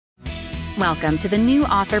Welcome to the New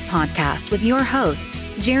Author Podcast with your hosts,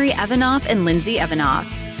 Jerry Evanoff and Lindsay Evanoff.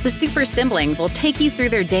 The super siblings will take you through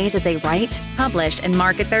their days as they write, publish, and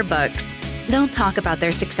market their books. They'll talk about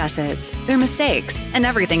their successes, their mistakes, and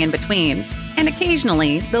everything in between. And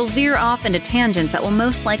occasionally, they'll veer off into tangents that will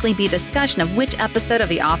most likely be a discussion of which episode of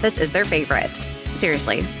The Office is their favorite.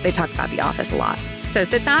 Seriously, they talk about The Office a lot. So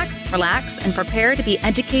sit back, relax, and prepare to be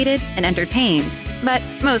educated and entertained, but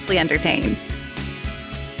mostly entertained.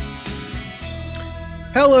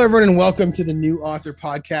 Hello, everyone, and welcome to the New Author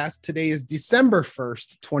Podcast. Today is December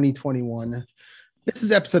 1st, 2021. This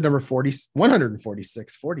is episode number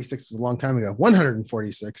 146. 46 was a long time ago.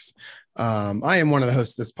 146. I am one of the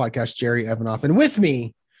hosts of this podcast, Jerry Evanoff, and with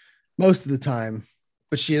me most of the time,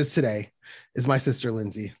 but she is today, is my sister,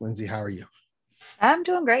 Lindsay. Lindsay, how are you? I'm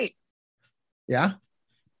doing great. Yeah?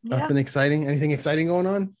 Nothing exciting? Anything exciting going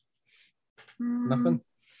on? Nothing?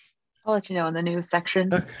 I'll let you know in the news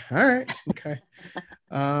section. Okay. All right. Okay.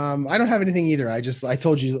 I don't have anything either. I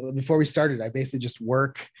told you before we started, I basically just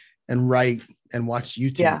work and write and watch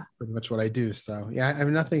YouTube. Yeah. Pretty much what I do. So yeah, I have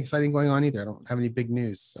nothing exciting going on either. I don't have any big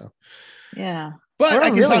news. So yeah, but we're I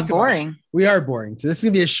can really talk boring. We are boring. So this is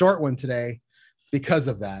gonna be a short one today because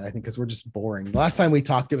of that. I think because we're just boring. The last time we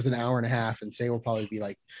talked, it was an hour and a half, and today will probably be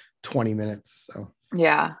like 20 minutes. So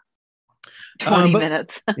yeah. 20 but,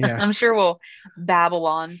 minutes. Yeah. I'm sure we'll babble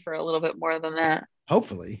on for a little bit more than that.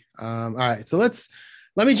 Hopefully. All right. So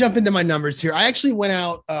let me jump into my numbers here. I actually went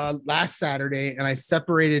out last Saturday and I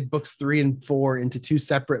separated books 3 and 4 into 2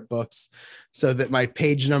 separate books so that my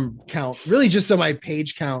page number count, really just so my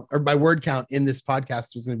page count or my word count in this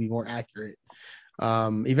podcast was going to be more accurate.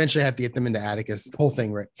 Eventually I have to get them into Atticus, the whole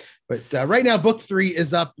thing, right? But right now, book 3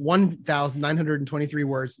 is up 1,923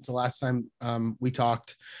 words since the last time we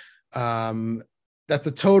talked. That's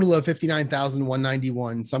a total of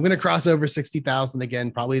 59,191. So I'm going to cross over 60,000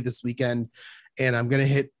 again, probably this weekend. And I'm going to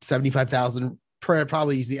hit 75,000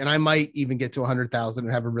 probably easy. And I might even get to 100,000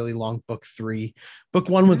 and have a really long book 3. Book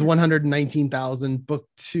 1 was 119,000. Book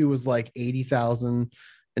 2 was like 80,000.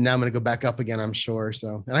 And now I'm going to go back up again, I'm sure.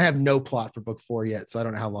 So, and I have no plot for book 4 yet. So I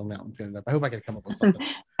don't know how long that one's going to end up. I hope I can come up with something.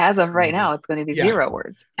 As of right now, it's going to be 0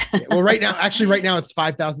 words. Well, right now it's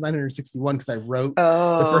 5,961 because I wrote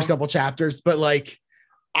the first couple chapters, but like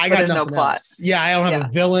I got nothing no plot. else. Yeah, I don't have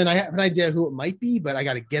a villain. I have an idea who it might be, but I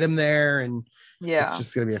got to get him there, and it's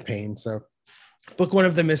just going to be a pain. So book 1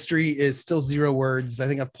 of the mystery is still 0 words. I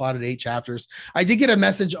think I've plotted 8 chapters. I did get a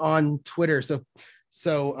message on Twitter. So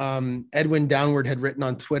Edwin Downward had written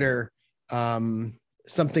on Twitter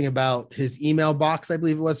something about his email box, I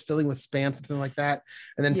believe it was, filling with spam, something like that.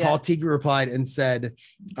 And then Paul Teager replied and said,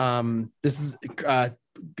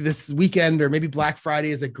 this weekend or maybe Black Friday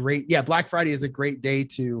is a great day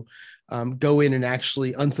to go in and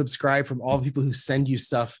actually unsubscribe from all the people who send you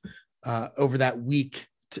stuff over that week.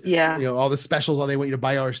 All the specials, all they want you to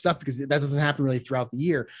buy all your stuff, because that doesn't happen really throughout the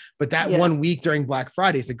year. But that 1 week during Black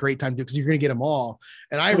Friday is a great time to do, because you're going to get them all.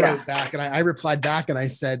 And I wrote back and I replied back and I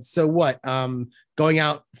said, so what? Going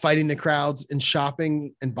out, fighting the crowds and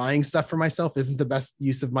shopping and buying stuff for myself isn't the best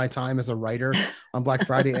use of my time as a writer on Black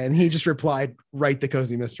Friday. And he just replied, write the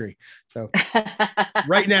cozy mystery. So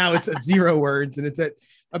right now it's at 0 words and it's at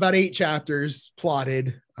about 8 chapters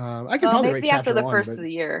plotted. I could probably write after the 1, first of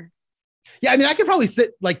the year. Yeah, I mean, I could probably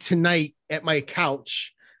sit like tonight at my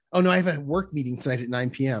couch. Oh no, I have a work meeting tonight at 9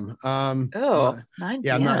 p.m. 9 p.m.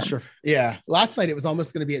 Yeah, I'm not sure. Yeah, last night it was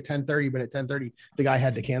almost going to be at 10:30, but at 10:30 the guy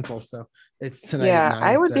had to cancel, so it's tonight. Yeah,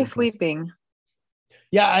 I would be sleeping.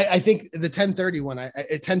 Yeah, I think the 10:30 one. At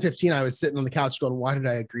 10:15, I was sitting on the couch going, "Why did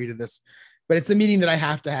I agree to this?" But it's a meeting that I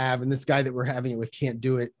have to have, and this guy that we're having it with can't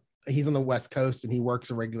do it. He's on the West Coast and he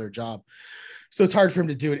works a regular job. So it's hard for him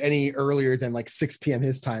to do it any earlier than like 6 p.m.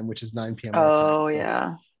 his time, which is 9 p.m. our time.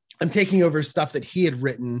 So I'm taking over stuff that he had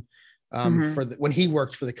written when he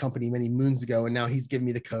worked for the company many moons ago. And now he's giving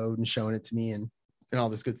me the code and showing it to me and all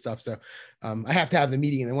this good stuff. So I have to have the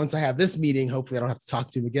meeting. And then once I have this meeting, hopefully I don't have to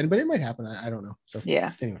talk to him again, but it might happen. I don't know. So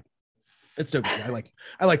anyway, it's no big deal.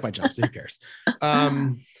 I like my job, so who cares?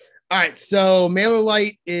 All right, so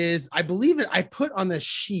MailerLite is, I believe I put on the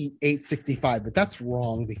sheet 865, but that's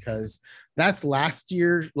wrong because that's when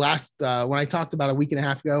I talked about a week and a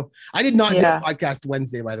half ago. I did not do a podcast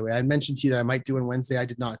Wednesday, by the way. I mentioned to you that I might do one Wednesday. I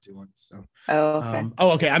did not do one. So,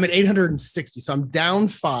 okay. I'm at 860, so I'm down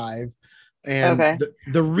 5. And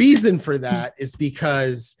the reason for that is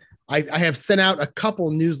because I have sent out a couple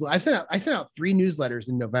newsletters. I sent out 3 newsletters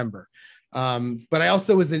in November. But I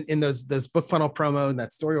also was in those book funnel promo and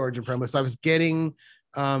that story origin promo. So I was getting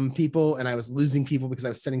people and I was losing people because I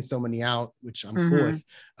was sending so many out, which I'm cool with.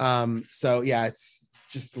 So yeah, it's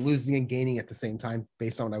just losing and gaining at the same time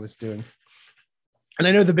based on what I was doing. And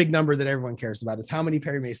I know the big number that everyone cares about is how many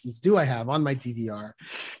Perry Masons do I have on my DVR?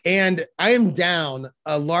 And I am down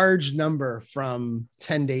a large number from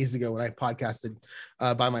 10 days ago when I podcasted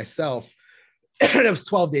by myself. It was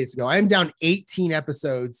 12 days ago. I am down 18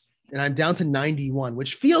 episodes and I'm down to 91,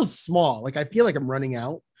 which feels small. Like I feel like I'm running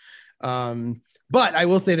out. But I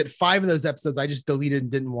will say that 5 of those episodes I just deleted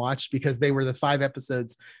and didn't watch because they were the 5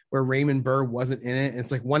 episodes where Raymond Burr wasn't in it. And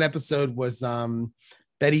it's like one episode was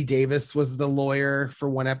Betty Davis was the lawyer for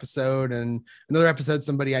one episode, and another episode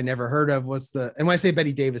somebody I never heard of was and when I say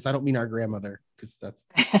Betty Davis, I don't mean our grandmother because that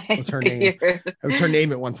was her name. It was her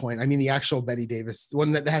name at one point. I mean the actual Betty Davis, the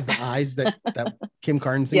one that has the eyes that Kim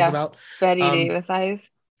Carnes sings about. Betty Davis eyes.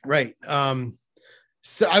 Right.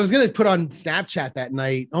 So I was going to put on Snapchat that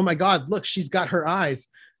night. Oh my God, look, she's got her eyes,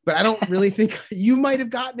 but I don't really think you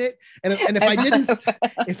might've gotten it. And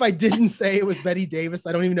if I didn't say it was Betty Davis,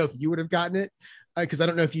 I don't even know if you would have gotten it. Cause I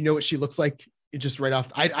don't know if you know what she looks like just right off.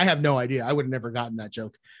 I have no idea. I would have never gotten that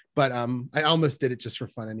joke, but I almost did it just for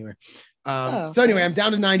fun anyway. So anyway, I'm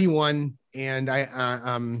down to 91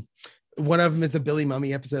 and one of them is a Billy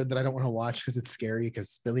Mummy episode that I don't want to watch because it's scary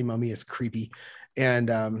because Billy Mummy is creepy.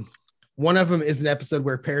 And one of them is an episode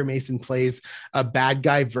where Perry Mason plays a bad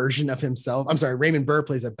guy version of himself. I'm sorry, Raymond Burr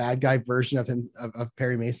plays a bad guy version of him, of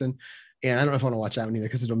Perry Mason. And I don't know if I want to watch that one either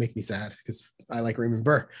because it'll make me sad because I like Raymond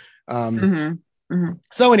Burr.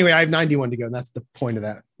 So anyway, I have 91 to go. And that's the point of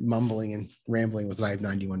that mumbling and rambling was that I have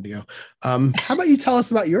 91 to go. How about you tell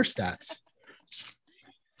us about your stats?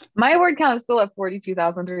 My word count is still at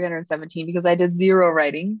 42,317 because I did 0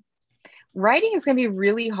 writing. Writing is going to be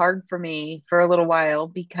really hard for me for a little while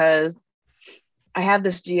because I have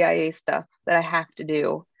this GIA stuff that I have to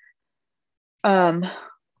do. I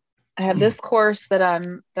have this course that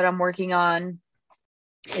I'm working on.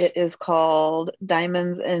 It is called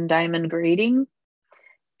Diamonds and Diamond Grading.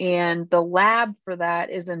 And the lab for that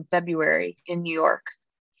is in February in New York.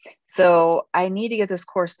 So I need to get this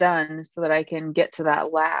course done so that I can get to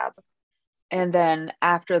that lab. And then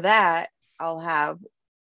after that, I'll have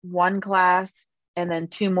 1 class and then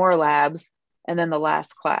 2 more labs and then the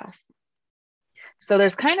last class. So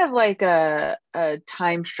there's kind of like a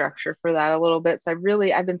time structure for that a little bit. So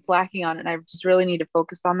I've been slacking on it and I just really need to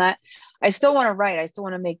focus on that. I still want to write. I still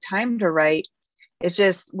want to make time to write. It's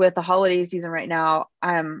just with the holiday season right now.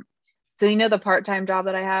 So you know the part-time job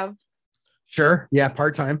that I have? Sure. Yeah.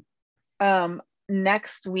 Part-time.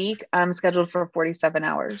 Next week I'm scheduled for 47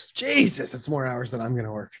 hours. Jesus, that's more hours than I'm going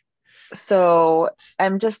to work. So I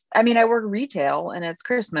work retail and it's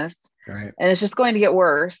Christmas, right? And it's just going to get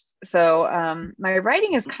worse. So my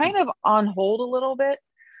writing is kind of on hold a little bit.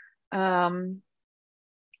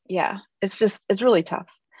 Yeah, it's really tough.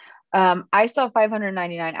 I saw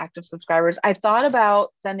 599 active subscribers. I thought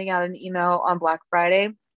about sending out an email on Black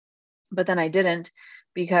Friday, but then I didn't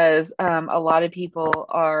because a lot of people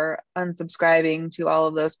are unsubscribing to all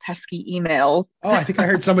of those pesky emails. Oh, I think I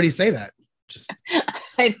heard somebody say that.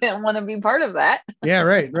 I didn't want to be part of that. Yeah,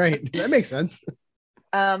 right. That makes sense.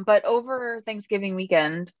 But over Thanksgiving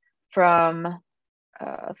weekend from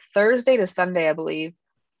Thursday to Sunday, I believe,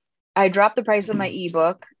 I dropped the price of my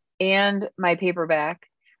ebook and my paperback,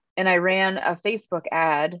 and I ran a Facebook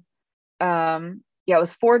ad. It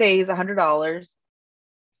was 4 days, $100.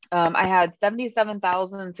 I had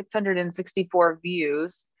 77,664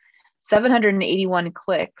 views, 781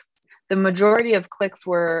 clicks. The majority of clicks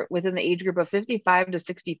were within the age group of 55 to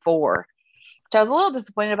 64, which I was a little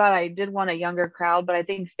disappointed about. I did want a younger crowd, but I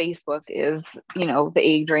think Facebook is, the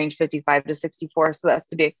age range 55 to 64. So that's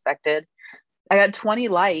to be expected. I got 20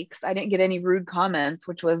 likes. I didn't get any rude comments,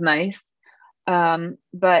 which was nice.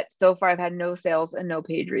 But so far I've had no sales and no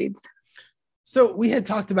page reads. So we had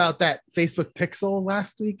talked about that Facebook pixel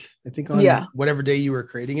last week, I think on whatever day you were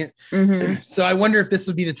creating it. Mm-hmm. So I wonder if this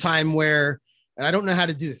would be the time where, and I don't know how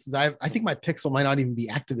to do this because I think my pixel might not even be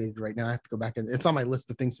activated right now. I have to go back and it's on my list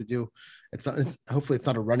of things to do. Hopefully it's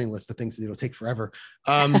not a running list of things to do. It'll take forever.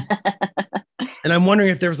 And I'm wondering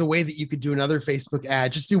if there was a way that you could do another Facebook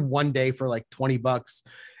ad, just do one day for like $20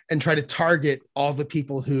 and try to target all the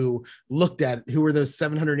people who looked at it, who were those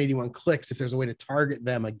 781 clicks. If there's a way to target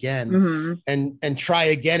them again and try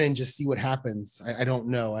again and just see what happens. I don't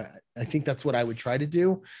know. I think that's what I would try to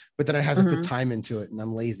do, but then I have to put time into it and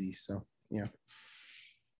I'm lazy. So yeah.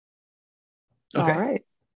 Okay. All right.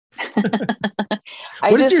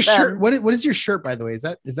 What is your shirt? What is your shirt, by the way? Is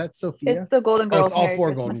that Sophia? It's the Golden Girls. It's all Merry 4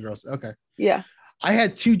 Christmas. Golden Girls. Okay. Yeah. I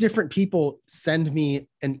had 2 different people send me,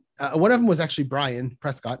 and one of them was actually Brian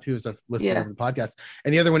Prescott, who is a listener of the podcast,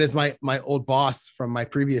 and the other one is my old boss from my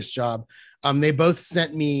previous job. They both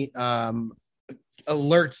sent me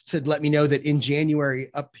alerts to let me know that in January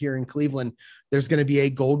up here in Cleveland, there's going to be a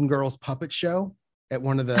Golden Girls puppet show at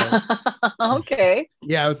one of the. Okay.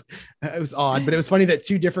 Yeah, it was odd, but it was funny that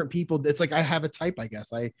two different people. It's like I have a type, I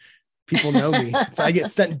guess. People know me, so I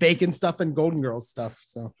get sent bacon stuff and Golden Girls stuff.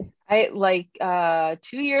 So I like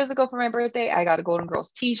 2 years ago for my birthday, I got a Golden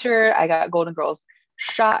Girls t-shirt. I got Golden Girls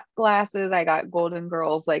shot glasses. I got Golden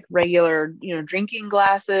Girls like regular, drinking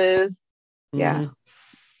glasses. Yeah. Mhm.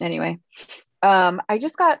 Anyway, I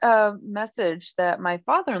just got a message that my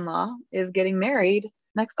father-in-law is getting married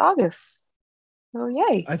next August. So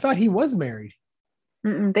yay. I thought he was married.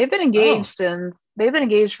 They've been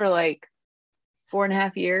engaged for like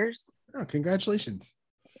 4.5 years. Oh, congratulations.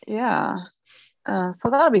 Yeah. So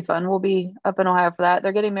that'll be fun. We'll be up in Ohio for that.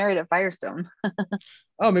 They're getting married at Firestone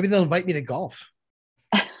Oh, maybe they'll invite me to golf.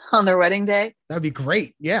 on their wedding day. That'd be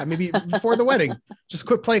great. Yeah, maybe before the wedding. Just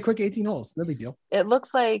play a quick 18 holes. No big deal. It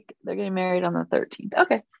looks like they're getting married on the 13th.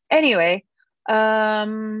 Okay. Anyway,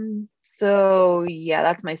 so yeah,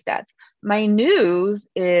 that's my stats. My news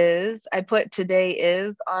is I put today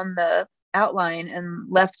is on the outline and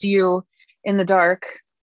left you in the dark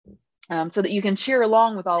so that you can cheer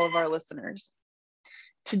along with all of our listeners.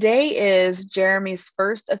 Today is Jeremy's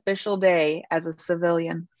first official day as a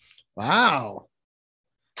civilian. Wow.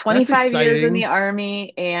 25 years in the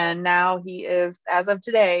Army, and now he is, as of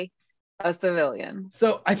today, a civilian.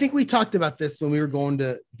 So I think we talked about this when we were going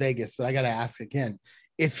to Vegas, but I got to ask again.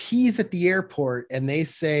 If he's at the airport and they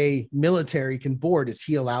say military can board, is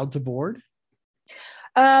he allowed to board?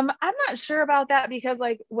 I'm not sure about that because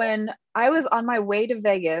like when I was on my way to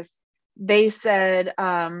Vegas, they said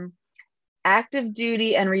active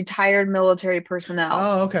duty and retired military personnel.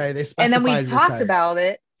 Oh, okay. They specified. And then we talked retired. about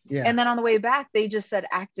it. Yeah. And then on the way back, they just said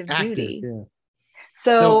active duty. Yeah.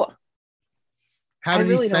 So how did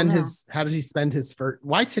he spend his first?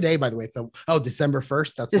 Why today, by the way? So, December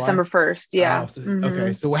 1st. That's December 1st. Yeah.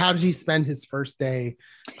 Okay. So how did he spend his first day?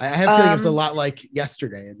 I have a feeling it was a lot like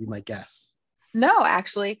yesterday. It'd be my guess. No,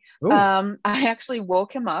 actually, Ooh. I actually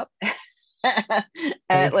woke him up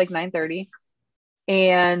at like 9:30,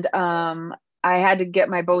 and I had to get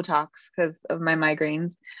my Botox because of my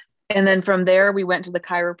migraines. And then from there, we went to the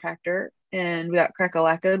chiropractor and we got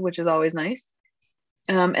crack-a-lackaed, which is always nice.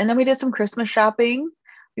 And then we did some Christmas shopping.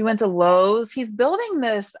 We went to Lowe's. He's building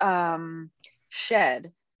this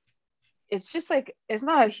shed. It's just like, it's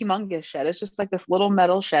not a humongous shed. It's just like this little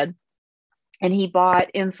metal shed. And he bought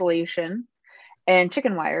insulation and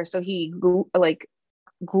chicken wire. So he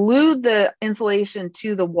glued the insulation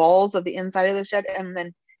to the walls of the inside of the shed. And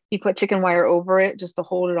then he put chicken wire over it just to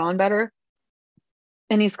hold it on better.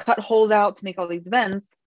 And he's cut holes out to make all these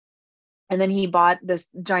vents. And then he bought this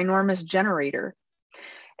ginormous generator.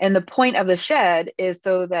 And the point of the shed is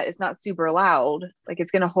so that it's not super loud. Like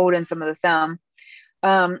it's going to hold in some of the sound.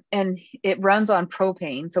 And it runs on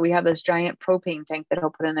propane. So we have this giant propane tank that he'll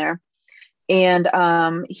put in there. And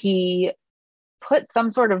he put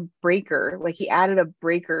some sort of breaker, like he added a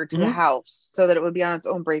breaker to the house so that it would be on its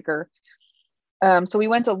own breaker. So we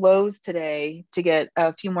went to Lowe's today to get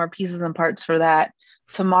a few more pieces and parts for that.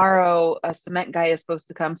 Tomorrow, a cement guy is supposed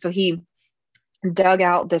to come. So he dug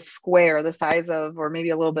out this square the size of, or maybe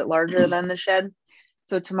a little bit larger than the shed.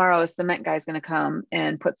 So tomorrow a cement guy is going to come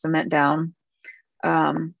and put cement down.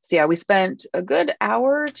 So yeah, we spent a good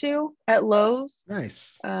hour or two at Lowe's.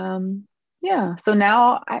 Nice. Yeah. So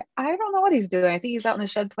now I don't know what he's doing. I think he's out in the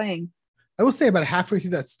shed playing. I will say about halfway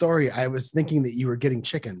through that story, I was thinking that you were getting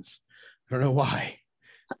chickens. I don't know why.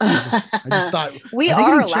 I just thought we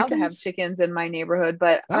are allowed to have chickens in my neighborhood,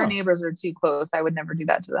 but our neighbors are too close. I would never do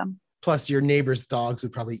that to them. Plus your neighbor's dogs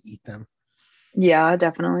would probably eat them. Yeah,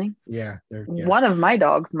 definitely. Yeah. One of my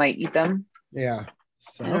dogs might eat them. Yeah.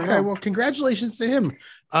 So, okay. Well, congratulations to him.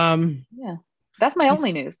 Yeah, that's my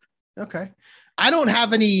only news. Okay. I don't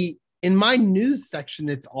have any in my news section.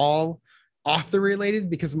 It's all author related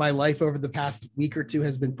because my life over the past week or two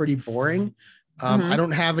has been pretty boring. I don't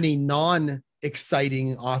have any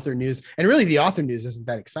non-exciting author news, and really the author news isn't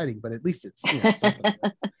that exciting, but at least it's something.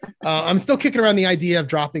 I'm still kicking around the idea of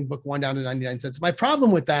dropping book one down to 99 cents. My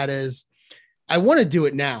problem with that is I want to do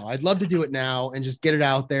it now. I'd love to do it now and just get it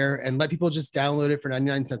out there and let people just download it for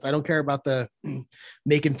 99 cents. I don't care about the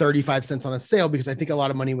making 35 cents on a sale because I think a lot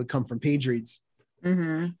of money would come from page reads.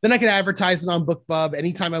 Then I could advertise it on BookBub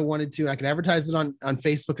anytime I wanted to. I could advertise it on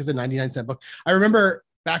Facebook as a 99-cent book. I remember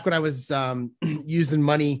back when I was using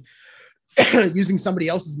money, using somebody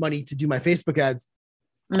else's money to do my Facebook ads.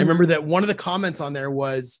 I remember that one of the comments on there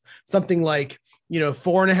was something like,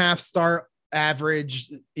 4.5 star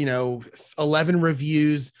average, 11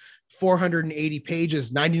 reviews, 480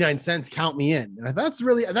 pages, 99 cents, count me in. And that's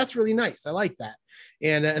really nice. I like that.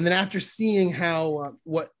 And then after seeing how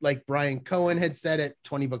what like Brian Cohen had said at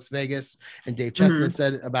 20 Books Vegas and Dave Chesson had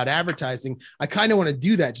said about advertising, I kind of want to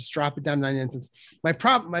do that. Just drop it down to 99 cents.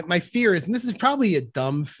 My fear is, and this is probably a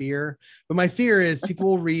dumb fear, but my fear is people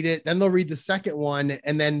will read it, then they'll read the second one,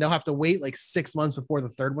 and then they'll have to wait like 6 months before the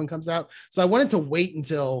third one comes out. So I wanted to wait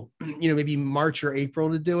until, maybe March or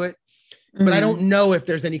April to do it. But I don't know if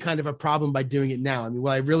there's any kind of a problem by doing it now. I mean,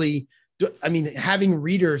 will I really do? I mean, having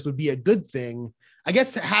readers would be a good thing. I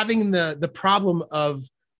guess having the problem of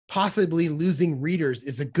possibly losing readers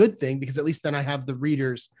is a good thing, because at least then I have the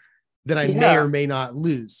readers that I may or may not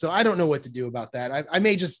lose. So I don't know what to do about that. I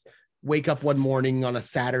may just wake up one morning on a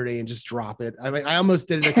Saturday and just drop it. I mean, I almost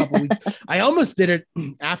did it a couple weeks. I almost did it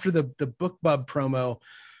after the BookBub promo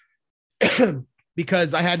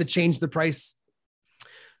because I had to change the price.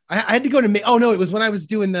 I had to go to, it was when I was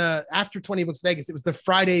doing after 20 Books Vegas. It was the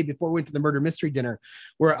Friday before we went to the murder mystery dinner,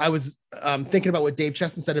 where I was thinking about what Dave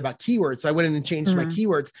Chesson said about keywords. So I went in and changed my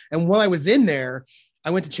keywords. And while I was in there, I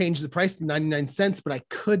went to change the price to 99 cents, but I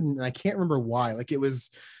couldn't. And I can't remember why. Like, it was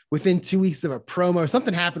within 2 weeks of a promo,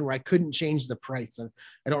 something happened where I couldn't change the price. And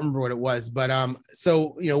I don't remember what it was, but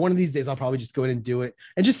so, one of these days I'll probably just go in and do it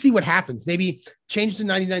and just see what happens. Maybe change to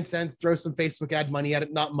 99 cents, throw some Facebook ad money at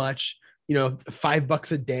it, not much.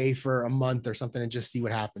 $5 a day for a month or something, and just see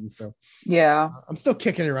what happens. So yeah, I'm still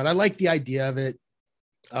kicking it around. I like the idea of it.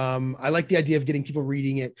 I like the idea of getting people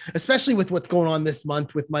reading it, especially with what's going on this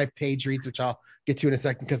month with my page reads, which I'll get to in a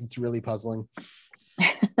second, because it's really puzzling.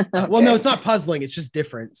 Okay. Well, no, it's not puzzling. It's just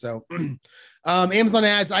different. So Amazon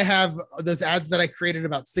ads, I have those ads that I created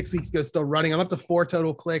about 6 weeks ago still running. I'm up to 4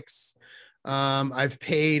 total clicks. I've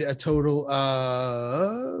paid a total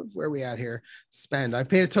of, where are we at here? Spend. I've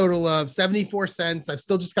paid a total of 74 cents. I've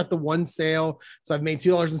still just got the one sale. So I've made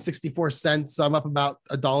 $2.64. So I'm up about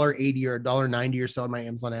 $1.80 or $1.90 or so on my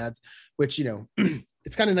Amazon ads, which,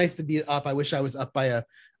 it's kind of nice to be up. I wish I was up by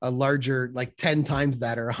a larger, like 10 times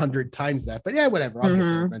that or 100 times that, but yeah, whatever. I'll get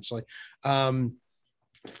there eventually.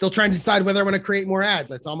 Still trying to decide whether I want to create more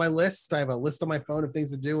ads. That's on my list. I have a list on my phone of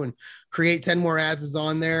things to do, and create 10 more ads is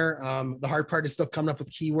on there. The hard part is still coming up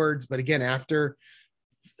with keywords. But again, after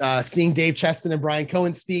seeing Dave Cheston and Brian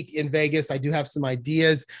Cohen speak in Vegas, I do have some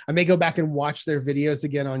ideas. I may go back and watch their videos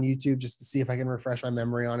again on YouTube just to see if I can refresh my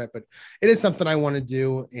memory on it. But it is something I want to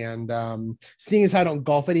do. And seeing as I don't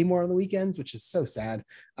golf anymore on the weekends, which is so sad,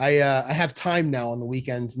 I have time now on the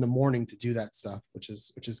weekends in the morning to do that stuff, which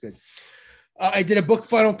is good. I did a book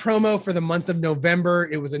funnel promo for the month of November.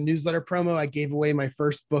 It was a newsletter promo. I gave away my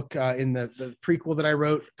first book in the prequel that I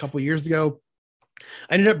wrote a couple of years ago.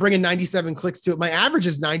 I ended up bringing 97 clicks to it. My average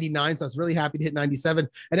is 99, so I was really happy to hit 97.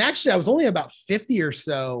 And actually, I was only about 50 or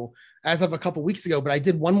so as of a couple of weeks ago, but I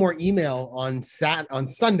did one more email on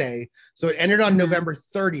Sunday. So it ended on November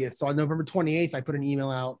 30th. So on November 28th, I put an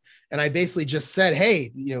email out, and I basically just said,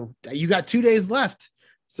 hey, you got 2 days left.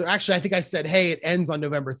 So actually, I think I said, hey, it ends on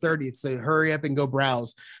November 30th. So hurry up and go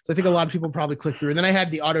browse. So I think a lot of people probably click through. And then I had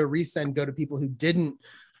the auto resend go to people who didn't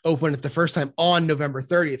open it the first time on November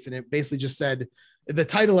 30th. And it basically just said, the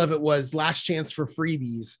title of it was Last Chance for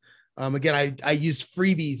Freebies. Again, I used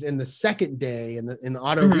freebies in the second day in the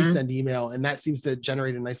auto resend email. And that seems to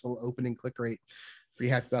generate a nice little opening click rate. Pretty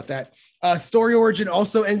happy about that. Story Origin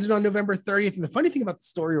also ended on November 30th. And the funny thing about the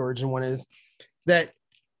Story Origin one is that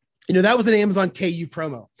that was an Amazon KU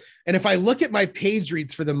promo. And if I look at my page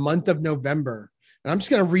reads for the month of November, and I'm just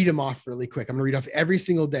going to read them off really quick. I'm going to read off every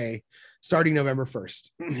single day starting November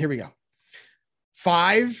 1st. Here we go.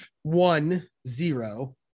 5, 1,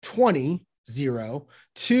 0, 20, 0,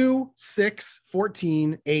 2, 6,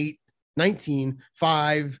 14, 8, 19,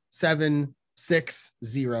 5, 7, 6,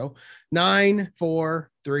 0, 9,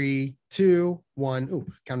 4, 3, 2, 1. Ooh,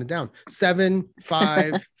 count it down. 7,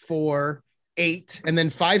 5, 4, 8, and then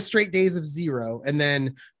 5 straight days of 0, and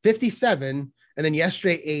then 57, and then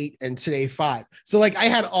yesterday 8, and today 5. So like I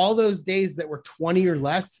had all those days that were 20 or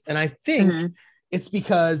less, and I think it's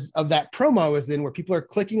because of that promo I was in, where people are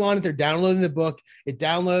clicking on it, they're downloading the book, it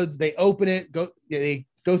downloads, they open it, they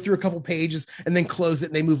go through a couple pages and then close it,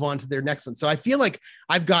 and they move on to their next one. So I feel like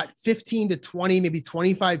I've got 15 to 20, maybe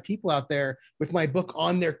 25 people out there with my book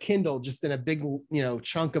on their Kindle, just in a big,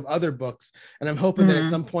 chunk of other books. And I'm hoping that at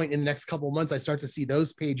some point in the next couple of months, I start to see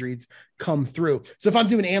those page reads come through. So if I'm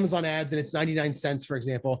doing Amazon ads and it's 99 cents, for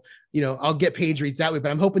example, I'll get page reads that way,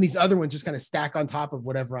 but I'm hoping these other ones just kind of stack on top of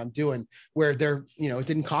whatever I'm doing, where they're, it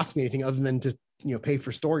didn't cost me anything other than to, pay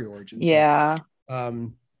for Story Origin. Yeah.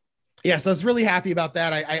 So, yeah, so I was really happy about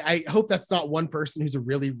that. I hope that's not one person who's a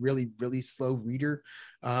really, really, really slow reader.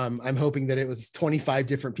 I'm hoping that it was 25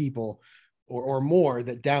 different people or more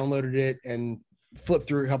that downloaded it and flipped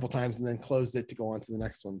through a couple times and then closed it to go on to the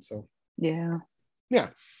next one. So yeah.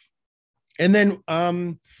 And then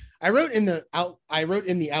I wrote in the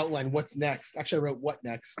outline what's next. Actually, I wrote what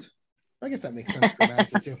next. I guess that makes sense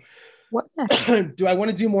grammatically too. What next? Do I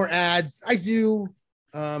want to do more ads? I do.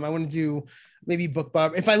 I want to do maybe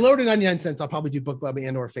BookBub. If I load it on 99 cents, I'll probably do BookBub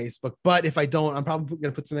and or Facebook. But if I don't, I'm probably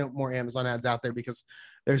going to put some more Amazon ads out there because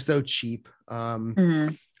they're so cheap. I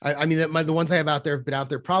mean, the ones I have out there have been out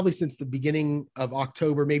there probably since the beginning of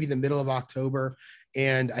October, maybe the middle of October.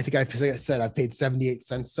 And I think like I said, I've paid 78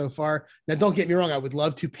 cents so far. Now, don't get me wrong. I would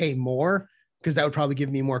love to pay more because that would probably give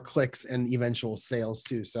me more clicks and eventual sales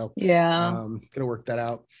too. So going to work that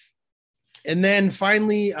out. And then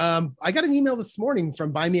finally, I got an email this morning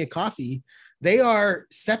from Buy Me a Coffee. They are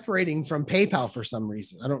separating from PayPal for some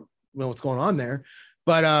reason. I don't know what's going on there,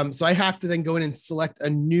 but so I have to then go in and select a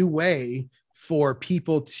new way for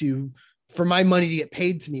my money to get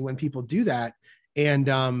paid to me when people do that. And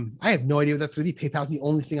I have no idea what that's going to be. PayPal's the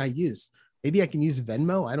only thing I use. Maybe I can use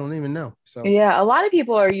Venmo. I don't even know. So yeah, a lot of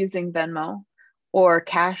people are using Venmo or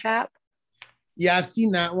Cash App. Yeah, I've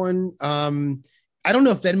seen that one. I don't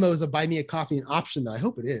know if Venmo is a Buy Me a Coffee an option though. I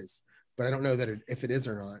hope it is, but I don't know if it is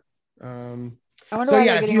or not. I wonder why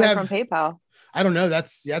they're getting away from PayPal. I don't know.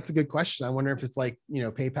 That's a good question. I wonder if it's like,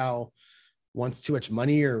 PayPal wants too much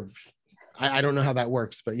money or I don't know how that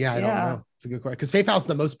works, but I don't know. It's a good question because PayPal's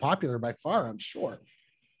the most popular by far, I'm sure.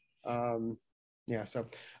 So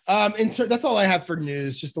that's all I have for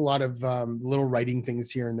news. Just a lot of little writing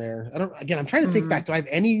things here and there. I'm trying to think back. Do I have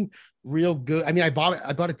any real good? I mean, I bought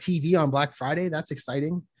a TV on Black Friday. That's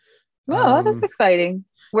exciting. Oh, that's exciting.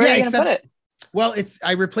 Where are you going to put it? Well,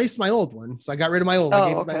 I replaced my old one. So I got rid of my old one.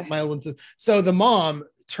 I gave my old one so the mom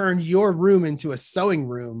turned your room into a sewing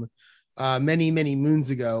room many, many moons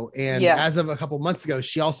ago. And as of a couple months ago,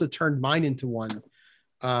 she also turned mine into one.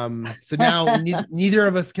 So now neither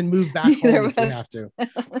of us can move back home if we have to,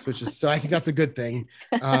 so I think that's a good thing.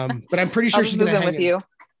 But I'm pretty sure she's going to hang with you.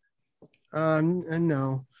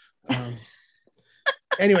 No.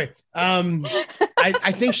 Anyway,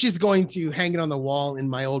 I think she's going to hang it on the wall in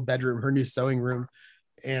my old bedroom, her new sewing room.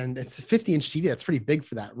 And it's a 50-inch TV. That's pretty big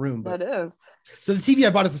for that room. That is. So the TV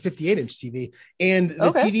I bought is a 58-inch TV. And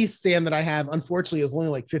the TV stand that I have, unfortunately, is only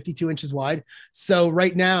like 52 inches wide. So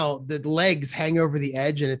right now, the legs hang over the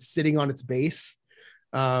edge and it's sitting on its base.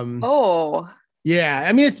 Yeah. I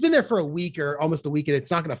mean, it's been there for a week or almost a week and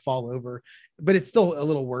it's not going to fall over, but it's still a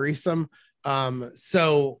little worrisome.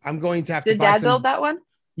 So I'm going to have to buy Dad build that one?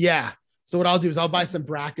 Yeah. So what I'll do is I'll buy some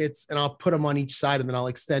brackets and I'll put them on each side and then I'll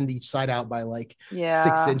extend each side out by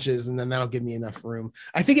 6 inches and then that'll give me enough room.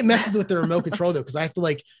 I think it messes with the remote control though, because I have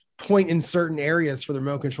to point in certain areas for the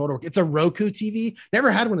remote control to work. It's a Roku TV. Never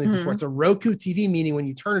had one of these before. It's a Roku TV, meaning when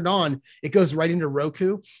you turn it on, it goes right into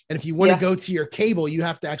Roku. And if you want to go to your cable, you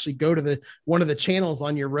have to actually go to one of the channels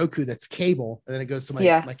on your Roku that's cable, and then it goes to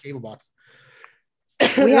my cable box.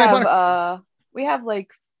 We have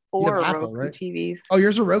 4 Apple, Roku right? TVs. Oh,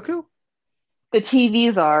 yours are Roku? The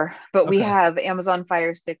TVs are, but we have Amazon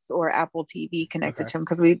Fire Sticks or Apple TV connected to them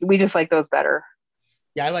because we just like those better.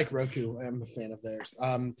 Yeah, I like Roku. I'm a fan of theirs.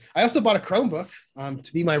 I also bought a Chromebook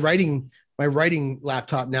to be my writing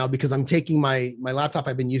laptop now because I'm taking my laptop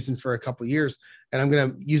I've been using for a couple of years and I'm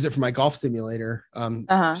going to use it for my golf simulator,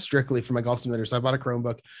 strictly for my golf simulator. So I bought a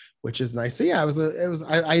Chromebook, which is nice. So yeah,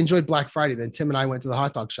 I enjoyed Black Friday. Then Tim and I went to the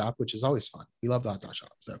hot dog shop, which is always fun. We love the hot dog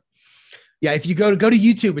shop. So yeah, if you go to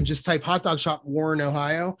YouTube and just type hot dog shop Warren,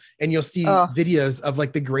 Ohio, and you'll see videos of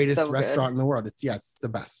the greatest restaurant in the world. It's the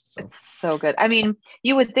best. So. It's so good. I mean,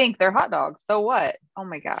 you would think they're hot dogs. So what? Oh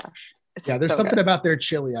my gosh. There's something about their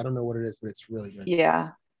chili. I don't know what it is, but it's really good. Yeah,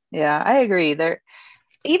 I agree.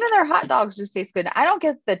 Even their hot dogs just taste good. I don't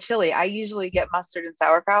get the chili. I usually get mustard and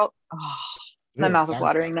sauerkraut. Oh, my mouth is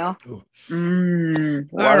watering now. All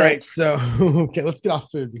right, so let's get off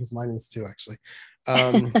food because mine is too actually.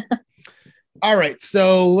 All right,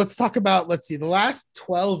 so let's talk about, the last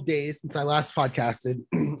 12 days since I last podcasted.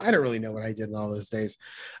 I don't really know what I did in all those days.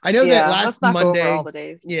 I know that last Monday, all the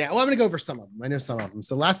days. Yeah, well, I'm going to go over some of them. I know some of them.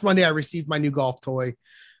 So last Monday, I received my new golf toy.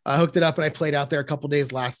 I hooked it up and I played out there a couple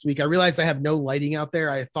days last week. I realized I have no lighting out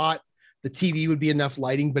there. I thought the TV would be enough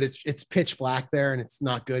lighting, but it's pitch black there and it's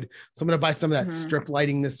not good. So I'm going to buy some of that strip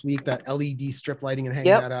lighting this week, that LED strip lighting, and hang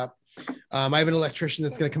that up. I have an electrician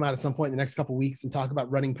that's going to come out at some point in the next couple of weeks and talk about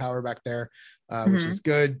running power back there, which is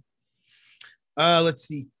good. Let's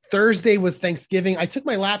see. Thursday was Thanksgiving. I took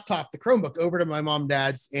my laptop, the Chromebook, over to my mom and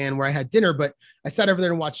dad's and where I had dinner, but I sat over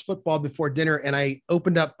there and watched football before dinner and I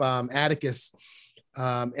opened up Atticus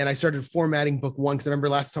And I started formatting book 1 because I remember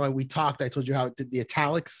last time we talked, I told you how the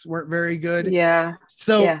italics weren't very good. Yeah.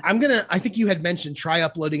 So Yeah. I think you had mentioned try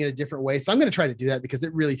uploading it a different way. So I'm going to try to do that because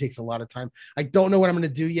it really takes a lot of time. I don't know what I'm going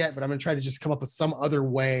to do yet, but I'm going to try to just come up with some other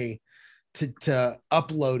way to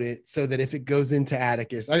upload it so that if it goes into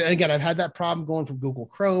Atticus, again, I've had that problem going from Google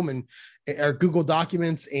Chrome or Google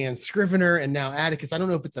Documents and Scrivener and now Atticus. I don't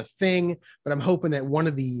know if it's a thing, but I'm hoping that one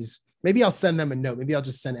of these, maybe I'll send them a note. Maybe I'll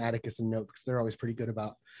just send Atticus a note because they're always pretty good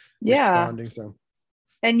about responding. So,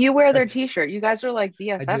 and you wear their t-shirt. You guys are like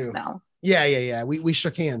BFFs now. Yeah. We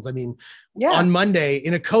shook hands. I mean, yeah. On Monday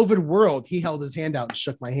in a COVID world, he held his hand out and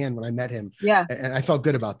shook my hand when I met him. Yeah. And I felt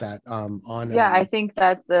good about that. I think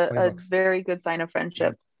that's a very good sign of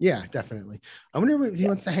friendship. Yeah, definitely. I wonder if he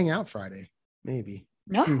wants to hang out Friday. Maybe.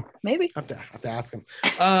 No, maybe. I have to ask him.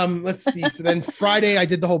 Let's see. So then Friday, I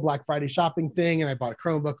did the whole Black Friday shopping thing and I bought a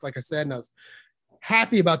Chromebook, like I said, and I was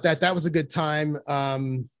happy about that. That was a good time.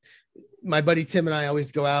 My buddy Tim and I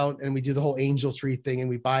always go out and we do the whole angel tree thing and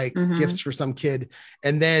we buy gifts for some kid.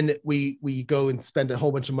 And then we go and spend a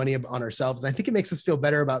whole bunch of money on ourselves. And I think it makes us feel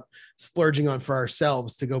better about splurging on for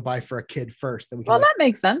ourselves to go buy for a kid first. Then we can that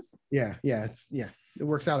makes sense. Yeah. It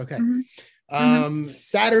works out okay.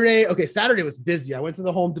 Saturday was busy. I went to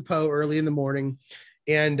the Home Depot early in the morning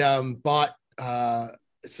and bought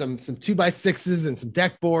some 2x6s and some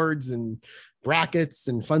deck boards and brackets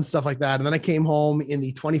and fun stuff like that. And then I came home in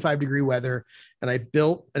the 25-degree weather and I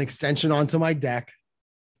built an extension onto my deck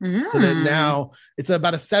so that now it's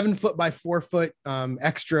about a 7-foot by 4-foot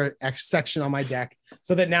extra section on my deck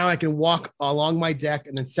so that now I can walk along my deck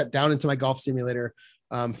and then step down into my golf simulator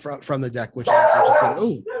from the deck, which is good.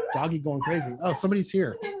 Oh, doggy going crazy. Oh, somebody's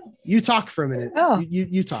here. You talk for a minute. Oh,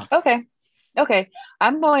 you talk. Okay.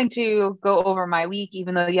 I'm going to go over my week,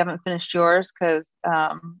 even though you haven't finished yours, because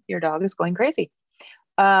your dog is going crazy.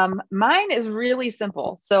 Mine is really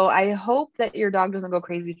simple. So I hope that your dog doesn't go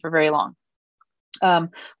crazy for very long.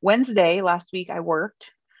 Wednesday, last week, I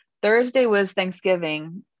worked. Thursday was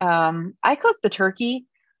Thanksgiving. I cooked the turkey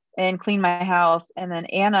and cleaned my house. And then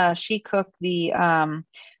Anna, she cooked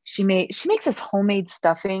she makes this homemade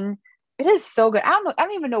stuffing. It is so good. I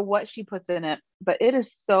don't even know what she puts in it, but it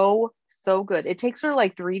is so good. It takes her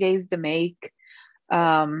like 3 days to make.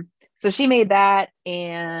 So she made that,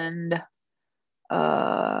 and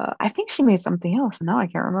I think she made something else. Now I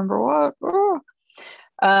can't remember what.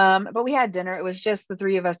 But we had dinner. It was just the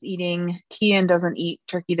 3 of us eating. Kian doesn't eat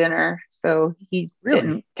turkey dinner, so he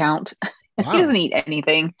didn't count. Wow. He doesn't eat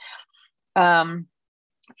anything.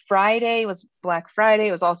 Friday was Black Friday.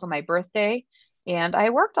 It was also my birthday. And I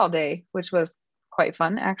worked all day, which was quite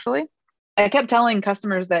fun, actually. I kept telling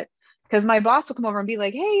customers that, because my boss will come over and be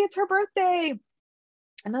like, hey, it's her birthday.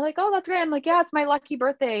 And they're like, oh, that's great. I'm like, yeah, it's my lucky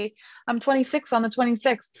birthday. I'm 26 on the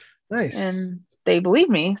 26th. Nice. And they believe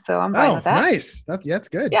me. So I'm fine with that. Nice. That's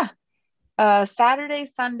good. Yeah. Saturday,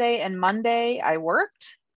 Sunday, and Monday, I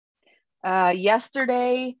worked.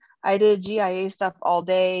 Yesterday, I did GIA stuff all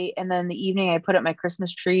day. And then the evening, I put up my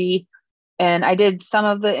Christmas tree. And I did some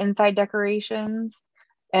of the inside decorations.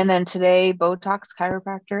 And then today, Botox,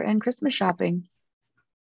 chiropractor, and Christmas shopping.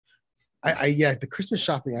 The Christmas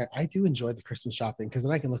shopping, I do enjoy the Christmas shopping because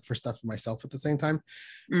then I can look for stuff for myself at the same time.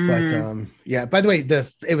 But by the way,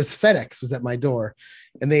 it was FedEx was at my door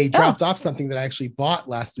and they dropped off something that I actually bought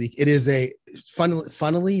last week. It is a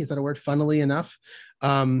funnily, is that a word? Funnily enough.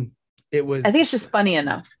 I think it's just funny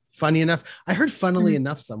enough. Funny enough. I heard funnily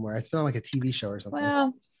enough somewhere. It's been on like a TV show or something.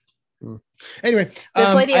 Well, anyway,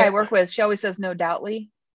 this lady I work with, she always says no doubtly.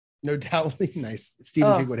 No doubtly. Nice.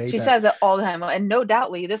 Stephen King would hate that. She says it all the time. And no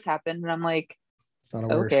doubtly this happened. And I'm like, it's not a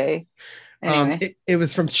word. Okay. Anyway. It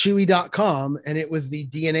was from chewy.com and it was the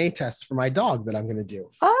DNA test for my dog that I'm going to do.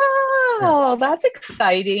 Oh, that's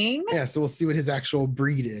exciting. Yeah. So we'll see what his actual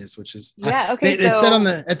breed is, which is, okay. It said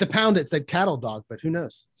at the pound, it said cattle dog, but who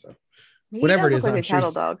knows? So whatever it is, like I'm a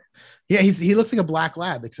cattle dog. Yeah. He looks like a black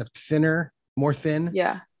lab, except thinner, more thin.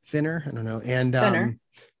 Yeah. Thinner. I don't know. And, thinner.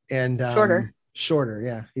 And, shorter.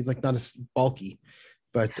 Yeah. He's like not as bulky,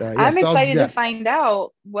 but I'm excited to find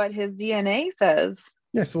out what his DNA says.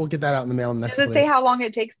 Yeah. So we'll get that out in the mail. Does it say how long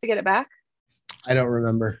it takes to get it back? I don't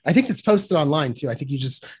remember. I think it's posted online too. I think you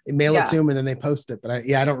just mail it to them and then they post it, but I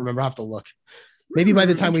don't remember. I'll have to look. Maybe by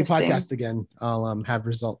the time we podcast again, I'll have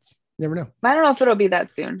results. You never know. I don't know if it'll be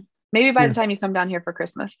that soon. Maybe by the time you come down here for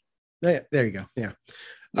Christmas. Yeah, there you go. Yeah.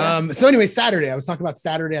 So anyway, Saturday, I was talking about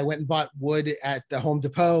Saturday. I went and bought wood at the Home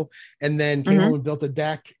Depot and then came home and built a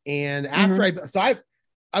deck. And after I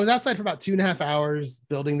was outside for about 2.5 hours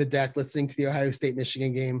building the deck, listening to the Ohio State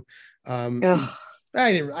Michigan game.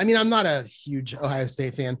 I mean, I'm not a huge Ohio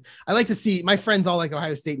State fan. I like to see my friends all like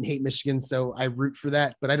Ohio State and hate Michigan, so I root for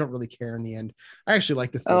that, but I don't really care in the end. I actually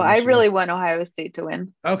like the state. Oh, of I Michigan. really want Ohio State to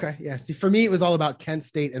win. Okay, yeah. See, for me, it was all about Kent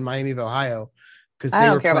State and Miami of Ohio because I they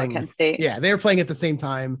don't were care playing. about Kent State. Yeah, they were playing at the same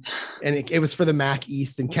time, and it was for the MAC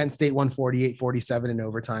East, and Kent State won 48-47 in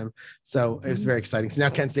overtime. So it was very exciting. So now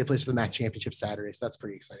Kent State plays for the MAC championship Saturday, so that's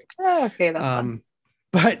pretty exciting. Oh, okay, that's fun.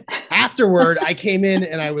 But afterward, I came in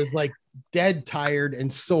and I was like dead tired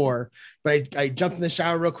and sore, but I jumped in the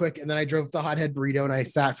shower real quick, and then I drove to Hothead Burrito and I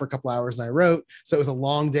sat for a couple hours and I wrote. So it was a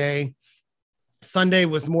long day. Sunday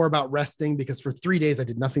was more about resting because for 3 days I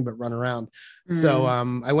did nothing but run around. So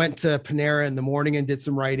I went to Panera in the morning and did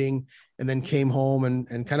some writing, and then came home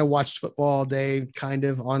and kind of watched football all day, kind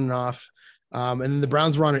of on and off. And then the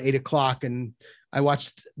Browns were on at 8:00, and I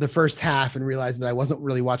watched the first half and realized that I wasn't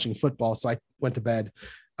really watching football. So I went to bed.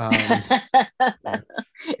 It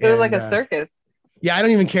was like a circus. Yeah, I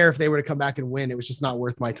don't even care if they were to come back and win. It was just not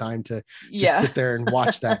worth my time to just sit there and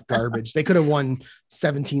watch that garbage. They could have won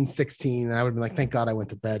 17-16, and I would have been like, thank God I went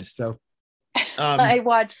to bed. So I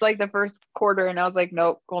watched like the first quarter and I was like,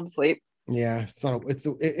 nope, going to sleep. Yeah. So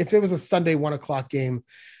if it was a Sunday 1:00 game,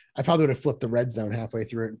 I probably would have flipped the red zone halfway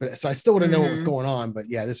through it, but so I still would have known what was going on. But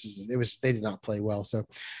yeah, they did not play well. So,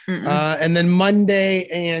 and then Monday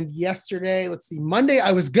and yesterday, let's see, Monday,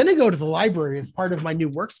 I was going to go to the library as part of my new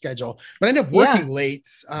work schedule, but I ended up working late,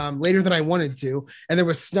 later than I wanted to. And there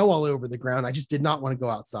was snow all over the ground. I just did not want to go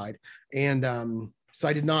outside. And, so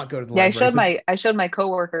I did not go to the library. I showed my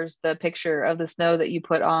coworkers the picture of the snow that you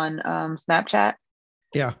put on, Snapchat.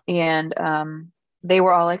 Yeah. And, they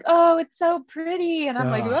were all like, "Oh, it's so pretty," and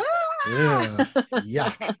I'm like, "Ah,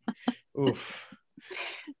 yuck, oof."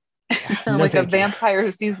 I'm like a vampire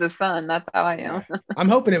who sees the sun. That's how I am. I'm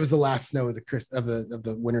hoping it was the last snow of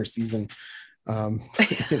the winter season.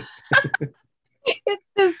 It's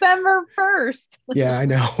December 1st. Yeah, I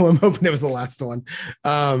know. I'm hoping it was the last one.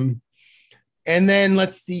 And then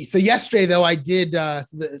let's see. So yesterday, though, I did.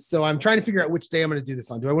 So I'm trying to figure out which day I'm going to do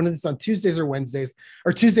this on. Do I want to do this on Tuesdays or Wednesdays,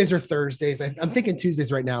 or Tuesdays or Thursdays? I'm thinking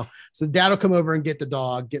Tuesdays right now. So Dad will come over and get the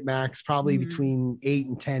dog, get Max, probably between 8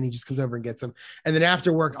 and 10. He just comes over and gets him. And then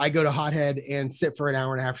after work, I go to Hothead and sit for an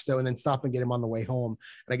hour and a half or so, and then stop and get him on the way home.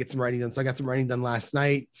 And I get some writing done. So I got some writing done last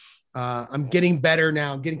night. I'm getting better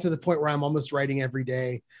now. I'm getting to the point where I'm almost writing every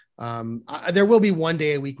day. There will be one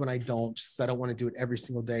day a week when I don't want to do it every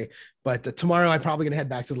single day, but tomorrow I'm probably going to head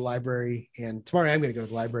back to the library, and tomorrow I'm going to go to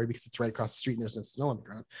the library because it's right across the street and there's no snow on the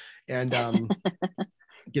ground, and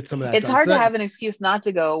get some of that. It's hard to have an excuse not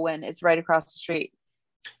to go when it's right across the street.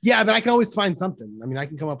 Yeah, but I can always find something. I mean, I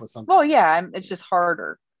can come up with something. Well, yeah, it's just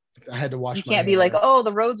harder. I had to wash. You can't be like, oh,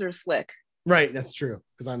 the roads are slick. Right, that's true.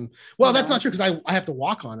 Because that's not true because I have to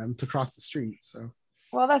walk on them to cross the street. So.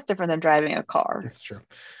 Well, that's different than driving a car. That's true.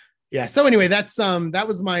 Yeah. So anyway, that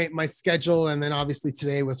was my schedule. And then obviously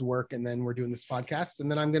today was work, and then we're doing this podcast, and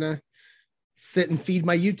then I'm going to sit and feed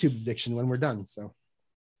my YouTube addiction when we're done. So.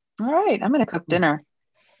 All right. I'm going to cook dinner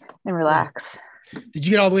and relax. Did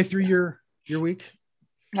you get all the way through your week?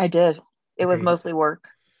 I did. It was mostly work.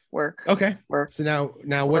 Okay. Work. So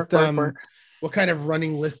now work. What kind of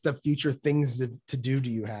running list of future things to do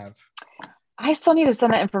you have? I still need to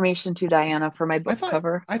send that information to Diana for my book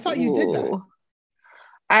cover. I thought you did that.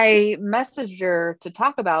 I messaged her to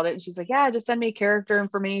talk about it, and she's like, yeah, just send me character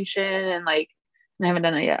information, and I haven't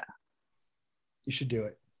done it yet. You should do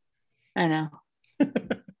it. I know.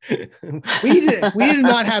 we need to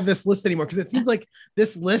not have this list anymore, because it seems like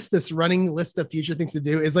this running list of future things to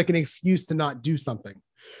do is like an excuse to not do something.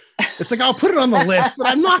 It's like, I'll put it on the list, but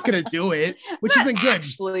I'm not going to do it, which isn't good.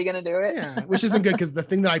 Actually going to do it. Yeah, which isn't good, because the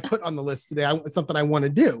thing that I put on the list today, it's something I want to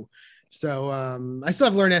do. So I still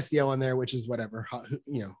have Learn SEO on there, which is whatever,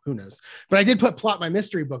 who knows. But I did plot my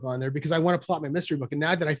mystery book on there because I want to plot my mystery book. And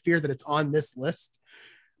now that I fear that it's on this list,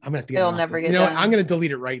 I'm gonna have to get It'll never get done. I'm gonna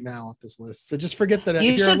delete it right now off this list. So just forget that.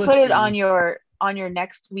 You should put it on your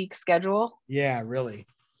next week's schedule. Yeah, really.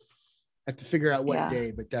 I have to figure out what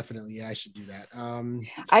day, but definitely, I should do that.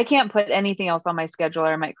 I can't put anything else on my schedule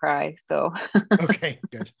or I might cry. So okay,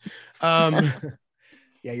 good. Yeah,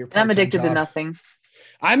 I'm addicted to nothing.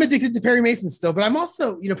 I'm addicted to Perry Mason still, but I'm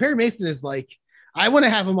also, Perry Mason is like, I want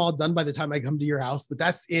to have them all done by the time I come to your house, but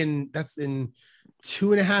that's in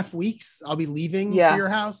 2.5 weeks. I'll be leaving for your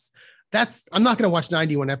house. I'm not going to watch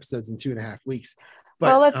 91 episodes in 2.5 weeks.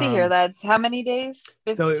 But, well, let's see here. That's how many days?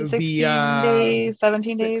 15, so it would 16 be days,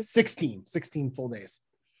 17 days, 16 full days.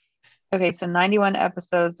 Okay. So 91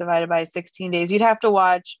 episodes divided by 16 days. You'd have to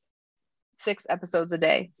watch 6 episodes a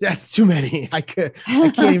day. That's too many. I can't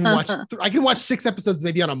even watch. I can watch 6 episodes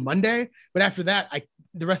maybe on a Monday, but after that,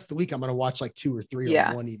 the rest of the week I'm going to watch like 2 or 3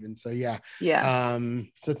 or 1 even. So yeah.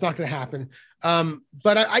 So it's not going to happen.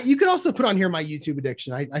 But you could also put on here my YouTube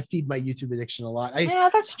addiction. I feed my YouTube addiction a lot. Yeah,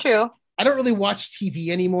 that's true. I don't really watch TV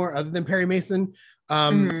anymore other than Perry Mason.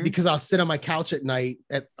 Because I'll sit on my couch at night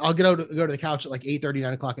I'll go to the couch at like 8:30,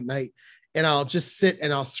 9 o'clock at night. And I'll just sit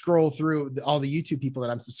and I'll scroll through all the YouTube people that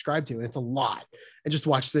I'm subscribed to. And it's a lot, and just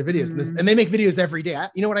watch their videos. And they make videos every day.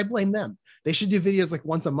 You know what? I blame them. They should do videos like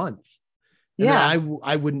once a month. And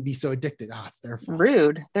I wouldn't be so addicted. It's their fault.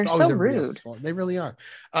 Rude. They're so rude. They really are.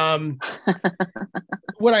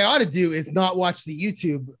 What I ought to do is not watch the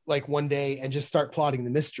YouTube like one day and just start plotting the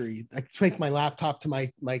mystery. I take my laptop to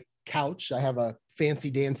my couch. I have a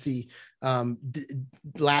fancy dancy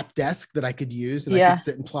lap desk that I could use, and I could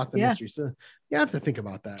sit and plot the mystery. So you have to think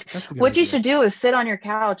about that. That's a good what idea. You should do is sit on your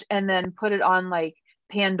couch and then put it on like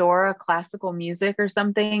Pandora classical music or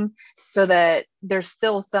something, so that there's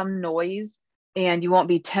still some noise and you won't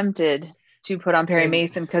be tempted to put on Perry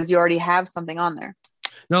Mason because you already have something on there.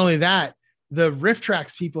 Not only that, the Riff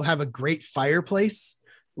Tracks people have a great fireplace,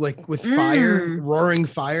 like with roaring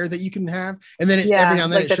fire that you can have, and then every now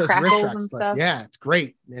and then it shows Riff Tracks stuff. Yeah, it's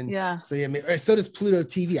great. And so does Pluto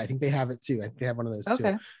TV. I think they have it too. I think they have one of those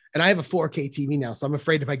too. And I have a 4K TV now, so I'm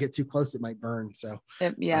afraid if I get too close, it might burn. So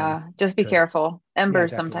just be careful.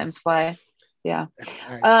 Embers sometimes fly. Yeah.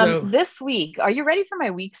 Right, so this week, are you ready for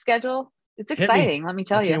my week schedule? It's exciting. Let me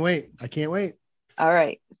tell you. I can't wait. All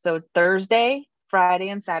right. So Thursday, Friday,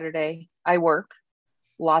 and Saturday, I work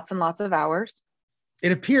lots and lots of hours.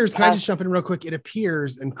 It appears, can I just jump in real quick? It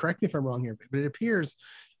appears, and correct me if I'm wrong here, but it appears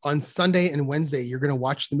on Sunday and Wednesday, you're going to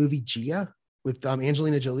watch the movie Gia with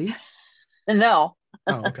Angelina Jolie? No.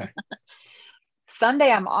 Oh, okay.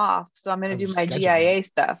 Sunday, I'm off, so I'm going to do my GIA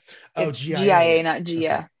stuff. Oh, GIA, not Gia.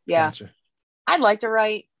 Okay. Yeah. Gotcha. I'd like to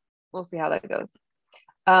write. We'll see how that goes.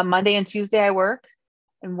 Monday and Tuesday, I work.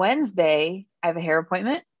 And Wednesday, I have a hair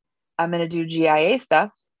appointment. I'm going to do GIA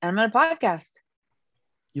stuff, and I'm going to podcast.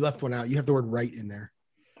 You left one out. You have the word write in there.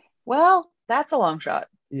 Well, that's a long shot.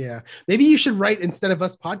 Yeah. Maybe you should write instead of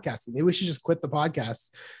us podcasting. Maybe we should just quit the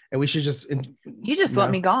podcast and we should just. You just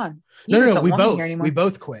want me gone. No. We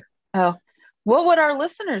both quit. Oh, what would our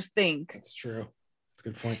listeners think? That's true. That's a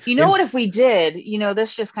good point. You know what, if we did,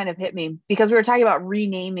 this just kind of hit me because we were talking about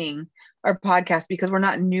renaming our podcast because we're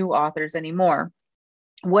not new authors anymore.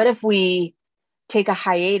 What if we take a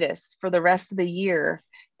hiatus for the rest of the year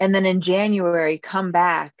and then in January come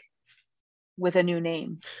back with a new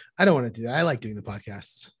name? I don't want to do that. I like doing the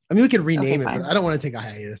podcasts. I mean, we could rename it, but I don't want to take a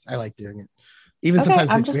hiatus. I like doing it. Even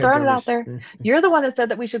sometimes I'm just throwing it out there. You're the one that said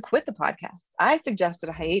that we should quit the podcast. I suggested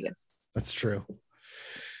a hiatus. That's true.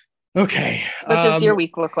 Okay. What does your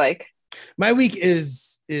week look like? My week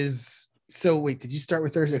is so wait, did you start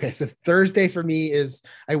with Thursday? Okay. So Thursday for me is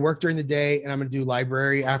I work during the day and I'm going to do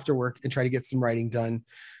library after work and try to get some writing done.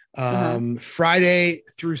 Friday,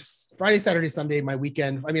 Saturday, Sunday, my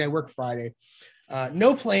weekend. I mean, I work Friday.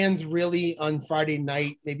 No plans really on Friday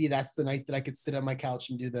night. Maybe that's the night that I could sit on my couch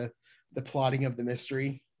and do the plotting of the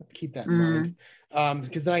mystery. Keep that in mind.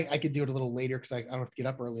 Because then I could do it a little later because I don't have to get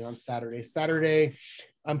up early on Saturday. Saturday,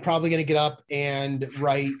 I'm probably going to get up and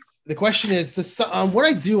write. The question is, so what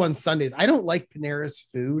I do on Sundays, I don't like Panera's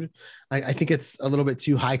food. I think it's a little bit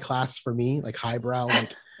too high class for me, like highbrow.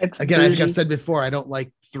 Like again, I think I've said before, I don't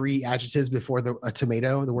like 3 adjectives before the word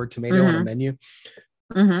tomato on a menu.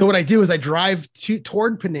 So what I do is I drive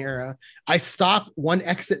toward Panera. I stop one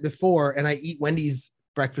exit before and I eat Wendy's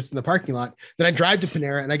breakfast in the parking lot. Then I drive to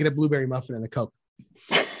Panera and I get a blueberry muffin and a Coke.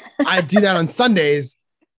 I do that on Sundays.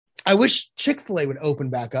 I wish Chick-fil-A would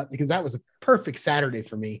open back up because that was a perfect Saturday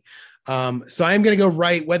for me. So I'm going to go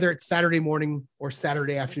write, whether it's Saturday morning or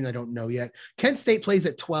Saturday afternoon. I don't know yet. Kent State plays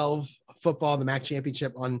at 12 football, the MAC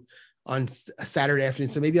championship on a Saturday afternoon.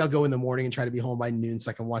 So maybe I'll go in the morning and try to be home by noon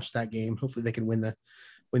so I can watch that game. Hopefully they can win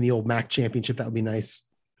the old MAC championship. That would be nice.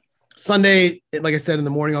 Sunday, like I said, in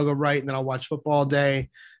the morning, I'll go write and then I'll watch football all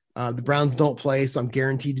day. The Browns don't play, so I'm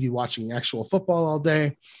guaranteed to be watching actual football all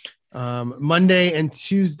day. Monday and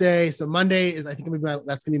Tuesday. So Monday is, I think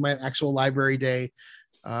that's gonna be my actual library day.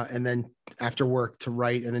 And then after work to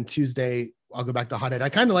write. And then Tuesday, I'll go back to Hothead. I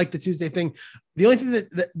kind of like the Tuesday thing. The only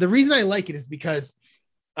thing the reason I like it is because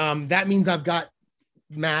that means I've got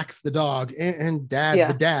Max, the dog, and Dad,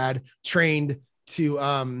 the dad, trained to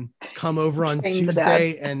come over on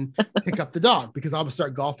Tuesday and pick up the dog because I'll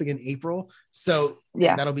start golfing in April. So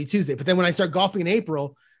that'll be Tuesday. But then when I start golfing in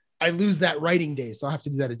April, I lose that writing day. So I'll have to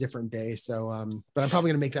do that a different day. So, but I'm probably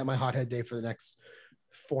going to make that my Hothead day for the next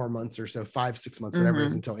 4 months or so, 5-6 months, whatever it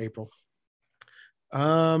is until April.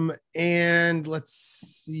 And let's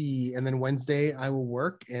see. And then Wednesday I will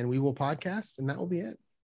work and we will podcast, and that will be it.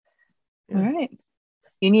 Yeah. All right.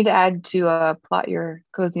 You need to add to plot your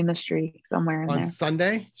cozy mystery somewhere in on there.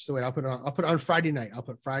 Sunday. So wait, I'll put it on Friday night. I'll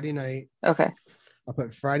put Friday night. Okay. I'll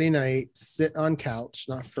put Friday night, sit on couch,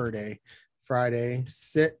 not Friday. Friday,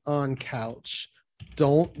 sit on couch.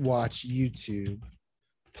 Don't watch YouTube.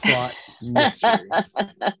 Plot mystery.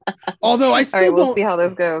 Although I still we'll see how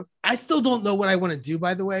this goes. I still don't know what I want to do,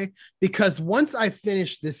 by the way, because once I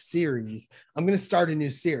finish this series, I'm going to start a new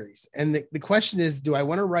series. And the question is, do I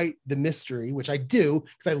want to write the mystery, which I do,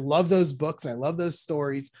 because I love those books and I love those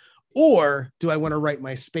stories, or do I want to write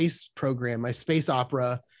my space program, my space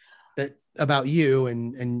opera that about you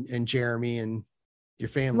and Jeremy and your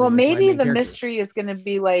family? Well, maybe the mystery is going to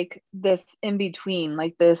be like this in between,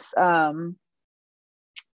 like this,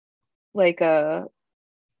 like a,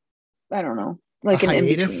 I don't know, like a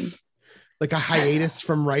hiatus, like a hiatus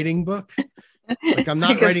from writing book. Like I'm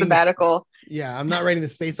not writing a sabbatical. I'm not writing the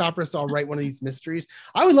space opera, so I'll write one of these mysteries.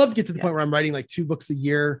 I would love to get to the point where I'm writing like 2 books a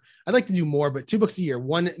year. I'd like to do more, but 2 books a year,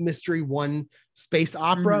 1 mystery, 1 space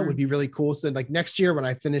opera would be really cool. So like next year when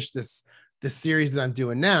I finish this series that I'm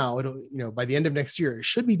doing now, it'll, by the end of next year, it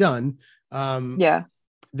should be done.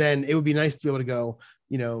 Then it would be nice to be able to go,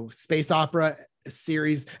 space opera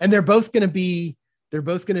series, and they're both going to be, I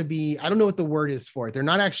don't know what the word is for it. They're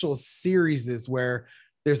not actual series where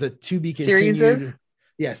there's a to be continued. Series?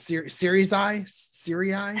 Yeah. Series. I think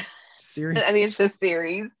it's just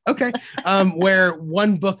series. Okay. Where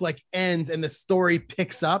one book like ends and the story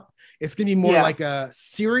picks up. It's going to be more like a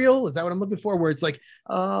serial. Is that what I'm looking for? Where it's like,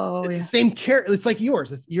 it's the same character. It's like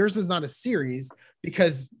yours. Yours is not a series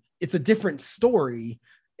because it's a different story,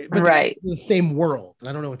 but the same world.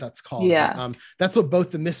 I don't know what that's called. Yeah. But, that's what both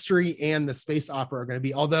the mystery and the space opera are going to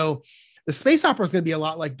be. Although the space opera is going to be a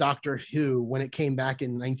lot like Doctor Who when it came back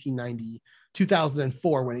in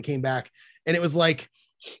 2004, when it came back. And it was like,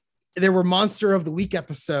 there were Monster of the Week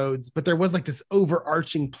episodes, but there was like this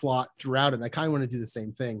overarching plot throughout it. And I kind of want to do the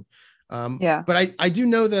same thing. But I do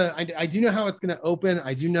know I do know how it's going to open.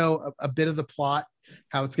 I do know a bit of the plot,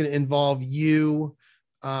 how it's going to involve you.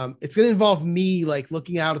 It's going to involve me like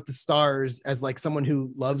looking out at the stars as like someone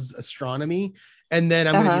who loves astronomy. And then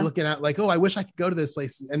I'm going to be looking at like, oh, I wish I could go to those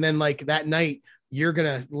places. And then like that night, you're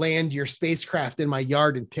going to land your spacecraft in my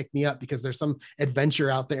yard and pick me up because there's some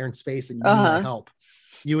adventure out there in space and you need my help.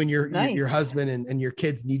 You and your husband and your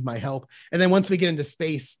kids need my help. And then once we get into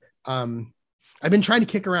space, I've been trying to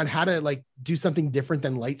kick around how to like do something different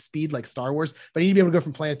than light speed, like Star Wars, but I need to be able to go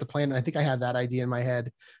from planet to planet. And I think I have that idea in my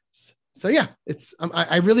head. So yeah, it's,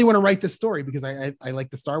 I really want to write this story because I like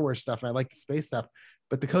the Star Wars stuff and I like the space stuff,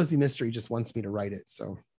 but the cozy mystery just wants me to write it.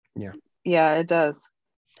 So yeah. Yeah, it does.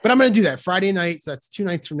 But I'm going to do that Friday night. So that's 2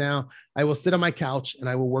 nights from now. I will sit on my couch and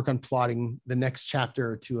I will work on plotting the next chapter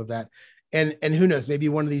or 2 of that. And who knows, maybe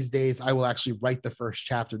one of these days I will actually write the first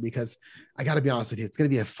chapter because I got to be honest with you, it's going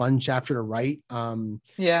to be a fun chapter to write.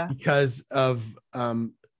 Because of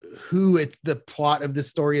who the plot of this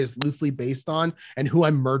story is loosely based on and who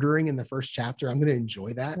I'm murdering in the first chapter. I'm going to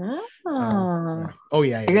enjoy that. You're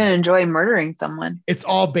going to enjoy murdering someone. It's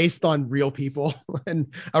all based on real people and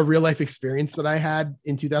a real life experience that I had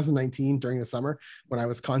in 2019 during the summer when I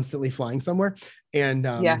was constantly flying somewhere. And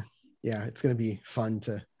it's going to be fun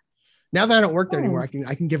to. Now that I don't work there anymore,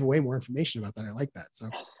 I can give away more information about that. I like that. So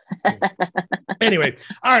anyway,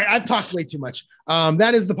 all right. I've talked way too much.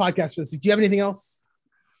 That is the podcast for this week. Do you have anything else?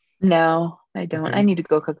 No, I don't. Okay. I need to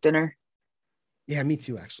go cook dinner. Yeah, me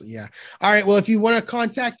too, actually. Yeah. All right. Well, if you want to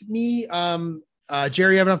contact me,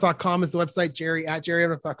 JerryEvanoff.com is the website.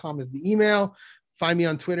 Jerry@JerryEvanoff.com is the email. Find me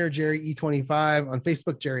on Twitter, JerryE25, on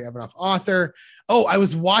Facebook, Jerry Evanoff Author. Oh, I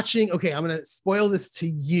was watching. Okay. I'm going to spoil this to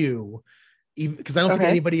you, because I don't think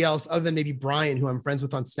anybody else other than maybe Brian, who I'm friends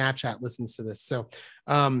with on Snapchat, listens to this. So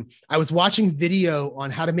I was watching video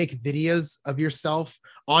on how to make videos of yourself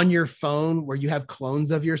on your phone where you have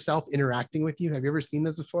clones of yourself interacting with you. Have you ever seen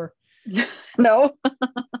this before? No.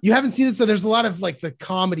 You haven't seen it? So there's a lot of like the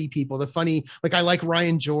comedy people, the funny, like I like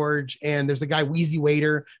Ryan George, and there's a guy, Wheezy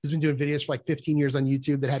Waiter, who's been doing videos for like 15 years on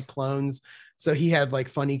YouTube that had clones. So he had like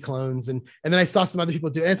funny clones, and then I saw some other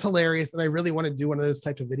people do it. And it's hilarious. And I really want to do one of those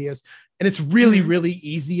types of videos. And it's really, really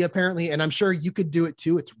easy apparently. And I'm sure you could do it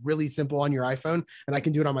too. It's really simple on your iPhone, and I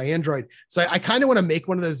can do it on my Android. So I kind of want to make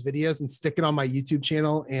one of those videos and stick it on my YouTube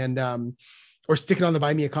channel and, or stick it on the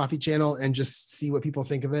Buy Me a Coffee channel and just see what people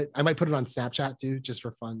think of it. I might put it on Snapchat too, just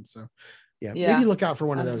for fun. So yeah. Maybe look out for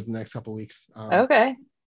one of those in the next couple of weeks. Okay.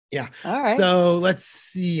 Yeah. All right. So let's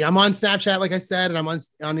see. I'm on Snapchat, like I said, and I'm on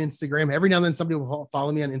Instagram. Every now and then somebody will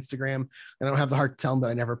follow me on Instagram. I don't have the heart to tell them, but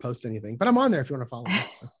I never post anything. But I'm on there if you want to follow me.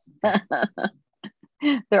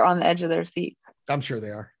 So. They're on the edge of their seats. I'm sure they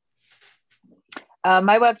are.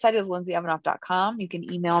 My website is lindsayevanoff.com. You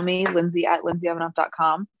can email me,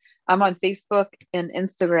 lindsay@lindsayevanoff.com. I'm on Facebook and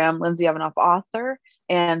Instagram, Lindsay Evanoff Author,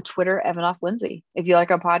 and Twitter, Evanoff Lindsay. If you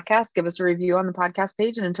like our podcast, give us a review on the podcast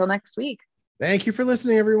page. And until next week. Thank you for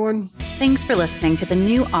listening, everyone. Thanks for listening to the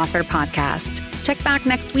New Author Podcast. Check back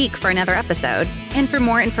next week for another episode. And for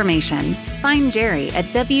more information, find Jerry at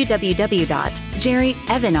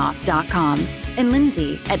www.jerryevanoff.com and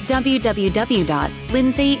Lindsay at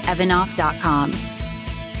www.lindsayevanoff.com.